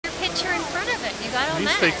picture in front of it. You got all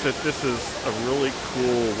Denise that. thinks that this is a really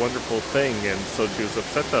cool, wonderful thing, and so she was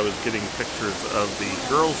upset that I was getting pictures of the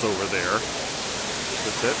girls over there.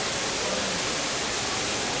 That's it.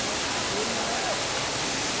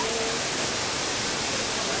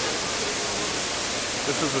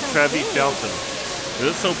 This is the Trevi Fountain. It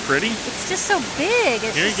is so pretty. It's just so big.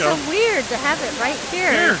 It's just so weird to have it right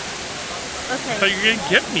here. Here. Okay. I thought you were going to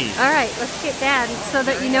get me. All right, let's get Dad so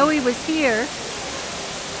that you know he was here.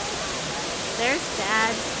 There's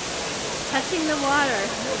Dad, touching the water.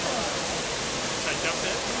 Can I jump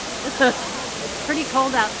in? It's pretty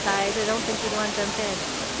cold outside. I don't think you'd want to jump in.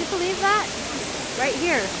 Do you believe that? Right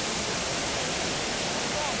here.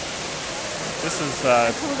 This is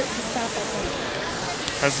I told it to stop, I think.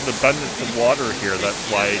 has an abundance of water here. That's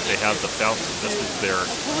why they have the fountain. This is their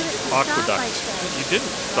aqueduct. You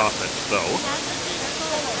didn't stop it, though.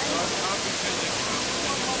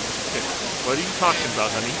 Okay. What are you talking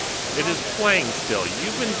about, honey? It is playing still.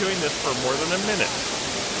 You've been doing this for more than a minute.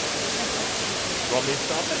 You want me to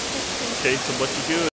stop it? Okay, so what you do